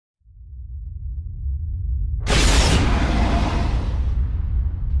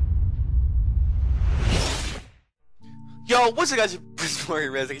Yo, what's up guys, it's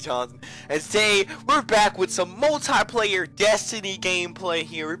Mario Resident Johnson, and today we're back with some multiplayer Destiny gameplay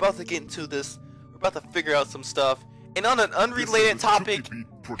here. We're about to get into this, we're about to figure out some stuff. And on an unrelated topic,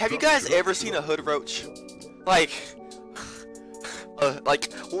 have you guys ever seen a hood roach? Like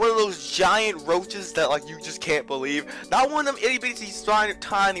one of those giant roaches that like you just can't believe. Not one of them itty bitty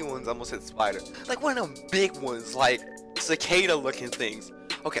tiny ones, I almost said spider. Like one of them big ones, like cicada looking things.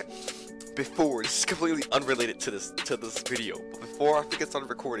 Okay. Before, this is completely unrelated to this video, but before I think it's on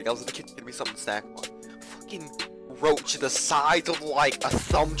recording, I was in the kitchen getting me something to snack on. Fucking roach the size of like a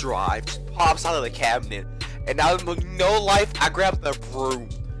thumb drive just pops out of the cabinet, and out of no life, I grabbed the broom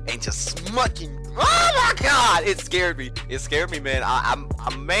and just smudging. Oh my god! It scared me. It scared me, man. I'm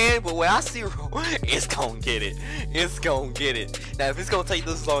man, but when I see roach, it's gonna get it. It's gonna get it. Now, if it's gonna take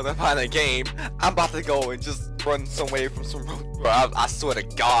this long to find a game, I'm about to go and just run some way from some roach. Bro, I swear to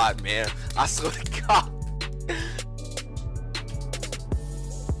God, man. I swear to God.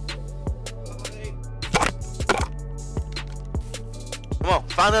 Come on,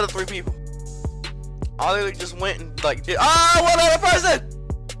 find another 3 people. I literally just went and like did. Oh, one other person!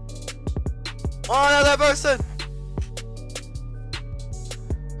 One other person!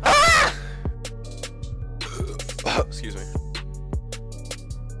 Ah! Excuse me.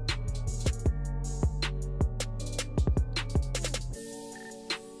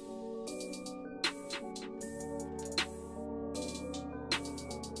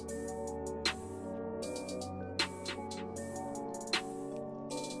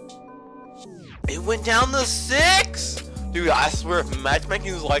 It went down to 6! Dude, I swear, if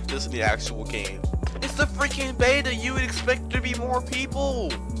matchmaking is like this in the actual game, it's the freaking beta, you would expect there to be more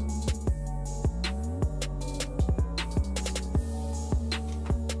people!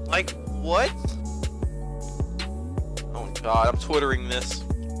 Like, what? Oh god, I'm twittering this.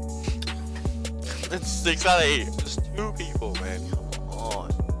 It's 6 out of 8. Just 2 people, man. Come on.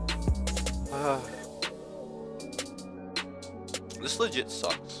 This legit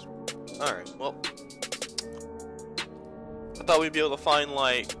sucks. Alright, well, I thought we'd be able to find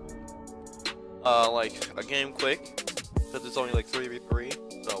like a game quick, but there's only like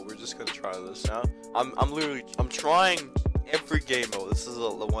 3v3, so we're just gonna try this out. I'm trying every game mode. This is the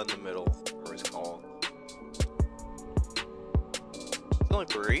one in the middle, whatever it's called. It's only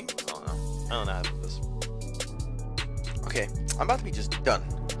 3? I don't know how to do this. Okay, I'm about to be just done.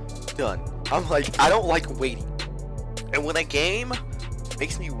 I'm like, I don't like waiting, and when a game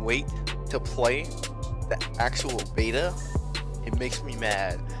makes me wait to play the actual beta, it makes me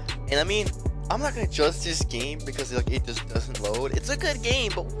mad. And I mean, I'm not gonna judge this game because like it just doesn't load. It's a good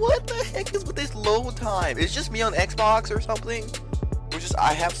game, but what the heck is with this load time? It's just me on Xbox or something, or just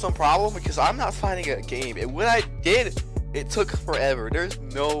I have some problem because I'm not finding a game. And when I did, it took forever. There's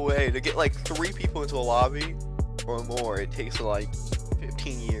no way to get like 3 people into a lobby or more. It takes like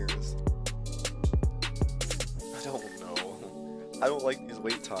 15 years. I don't know. I don't like these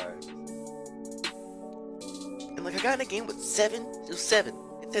wait times. And like I got in a game with 7. It was 7.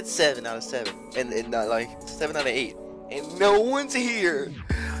 It said 7 out of 7, and like 7 out of 8, and no one's here.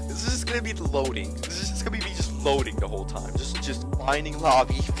 This is just gonna be loading. This is just gonna be me just loading the whole time. Just finding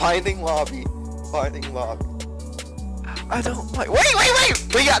lobby, finding lobby, finding lobby. I don't like. Wait!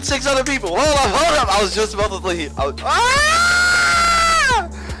 We got 6 other people. Hold up! I was just about to leave. Ah!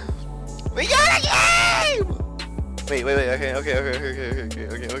 We got a game! Wait. Okay.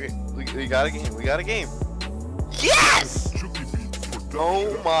 We got a game. We got a game. Yes!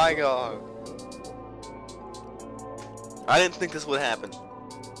 Oh my god. I didn't think this would happen.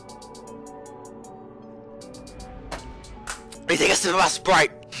 Hey, take a sip of my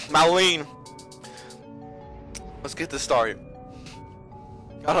Sprite. My lean. Let's get this started.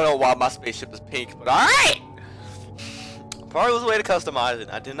 I don't know why my spaceship is pink, but alright! Probably was a way to customize it.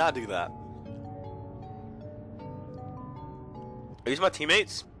 I did not do that. Are these my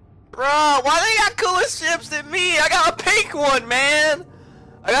teammates? Bro, why they got cooler ships than me? I got a pink one, man.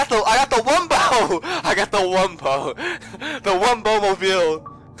 I got the Wumbo. I got the Wumbo. The Wumbo mobile.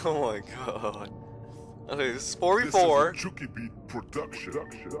 Oh my god. Okay, this is 4v4. This is a Chucky Beat production.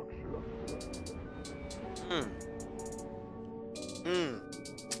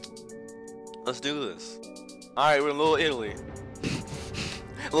 Let's do this. Alright, we're in Little Italy.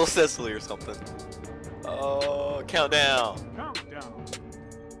 Little Sicily or something. Oh, countdown.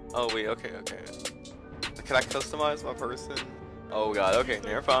 Oh wait, okay. Can I customize my person? Oh god, okay,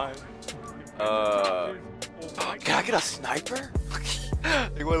 never fine. Can I get a sniper? Like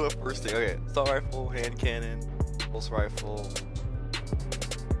one of the first thing. Okay, assault rifle, hand cannon, pulse rifle.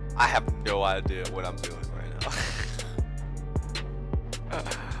 I have no idea what I'm doing right now.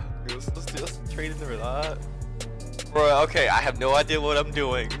 Let's trade into that. Bro, okay, I have no idea what I'm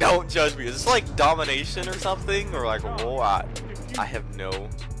doing. Don't judge me. Is this like domination or something? Or like, what? I have no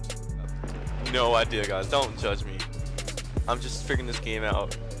idea, guys. Don't judge me. I'm just figuring this game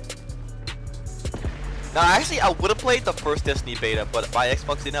out. Now, actually, I would have played the first Destiny beta, but my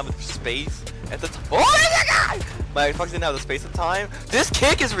Xbox didn't have the space at the time. Oh my god! My Xbox didn't have the space at the time. This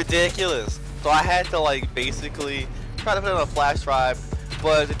kick is ridiculous. So I had to, like, basically try to put it on a flash drive.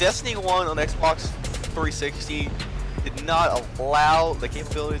 But the Destiny 1 on Xbox 360 did not allow the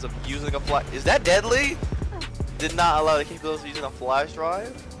capabilities of using a flash. Is that deadly? Did not allow the capabilities of using a flash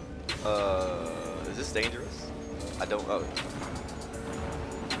drive? Is this dangerous? I don't know.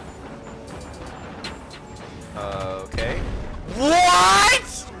 Okay.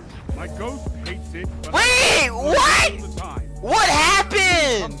 What? My ghost hates it. Wait, what? What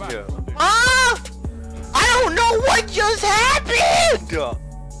happened? Huh? I don't know what just happened.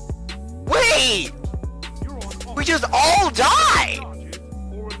 Wait. We just all died.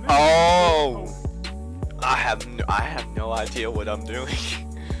 Oh. I have no idea what I'm doing.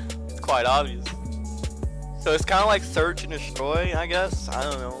 It's quite obvious. So it's kind of like search and destroy, I guess. I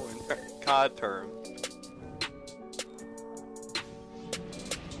don't know in COD terms.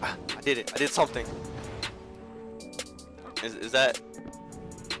 I did it. I did something. Is that?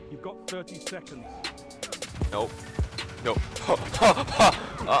 You've got 30 seconds. Nope. Nope. I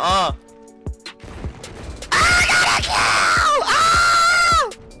got a kill!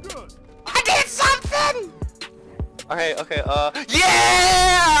 Oh! Good. I did something! Okay, yeah!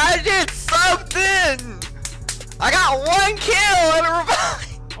 I did something! I got 1 kill and a revive!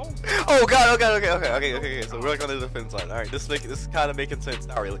 Oh god, okay, so we're like on the defense line. Alright, this is kind of making sense.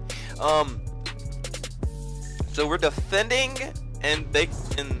 Not really. So we're defending and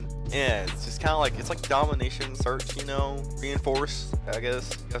yeah, it's just kind of like, it's like domination search, you know, reinforce, I guess.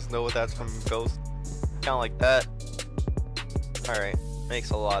 You guys know what that's from Ghost. Kind of like that. Alright,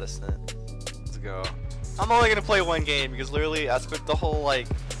 makes a lot of sense. Let's go. I'm only gonna play 1 game because literally I spent the whole like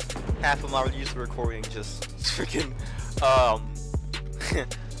half of my YouTube recording just freaking oh,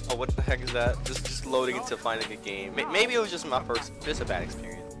 what the heck is that? Just loading into finding a game. Maybe it was just my just a bad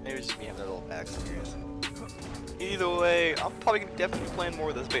experience. Maybe it was just me having a little bad experience. Either way, I'm probably gonna definitely be playing more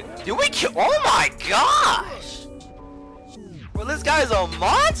of this. But did we kill? Oh my gosh! Well, this guy's a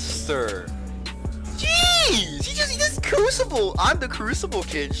monster. Jeez, he just Crucible. I'm the Crucible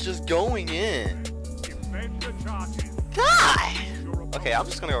kid, just going in. God. Okay, I'm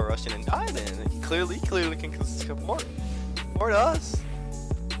just gonna go rush in and die then. He clearly can support us.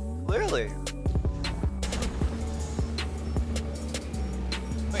 Clearly.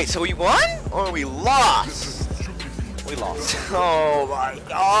 Wait, so we won or we lost? We lost. Oh my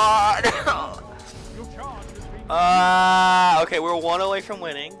god. Okay, we're 1 away from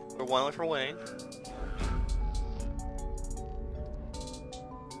winning. We're 1 away from winning.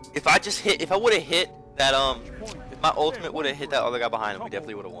 If I would have hit that if my ultimate would have hit that other guy behind him, we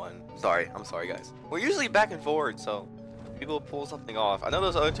definitely would have won. I'm sorry guys. We're usually back and forward, so people pull something off. I know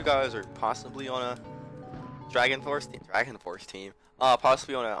those other 2 guys are possibly on a Dragon Force team.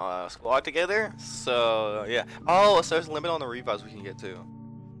 Possibly on a squad together. So yeah. Oh, so there's a limit on the revives we can get to.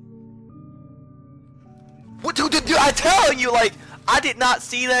 What, dude? I'm telling you, like, I did not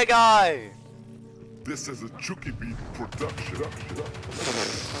see that guy. This is a Chucky Beat production.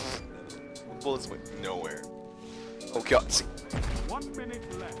 Bullets went nowhere. Oh god. 1 minute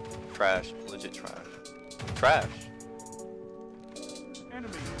left. Trash. Legit trash. Trash.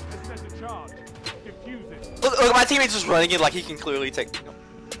 Enemy has set a charge. Defuse it. Look, my teammate's just running in like he can clearly take.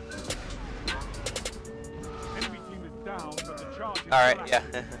 Enemy team is down, but the charge is Alright, yeah.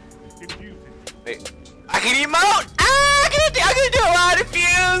 Defuse it. Wait. I can emote! Ah! I can do a lot of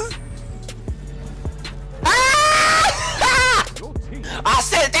defuse! Ah! I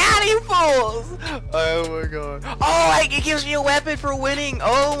said down, you fools! Oh my god. Oh, it gives me a weapon for winning!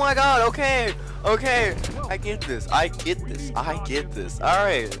 Oh my god, okay. I get this.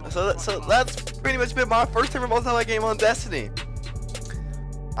 Alright, so that's pretty much been my first ever multiplayer game on Destiny.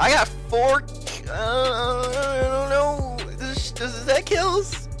 I got 4. I don't know. Does that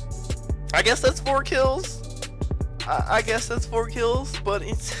kills? I guess that's 4 kills. I guess that's 4 kills, but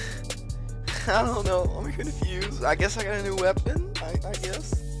it's. I don't know. I'm confused. I guess I got a new weapon. I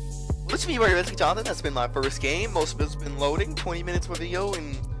guess. Well, it's me, Redsky Jonathan. That's been my first game. Most of it's been loading. 20 minutes of video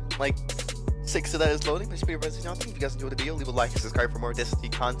and like 6 of that is loading. This is me, Redsky Jonathan. If you guys enjoyed the video, leave a like and subscribe for more Destiny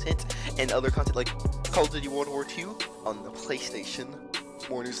content and other content like Call of Duty World War II on the PlayStation.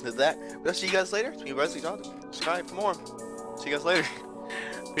 More news into that. But I'll see you guys later. It's me, Redsky Jonathan. Subscribe for more. See you guys later.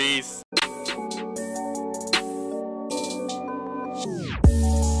 Peace.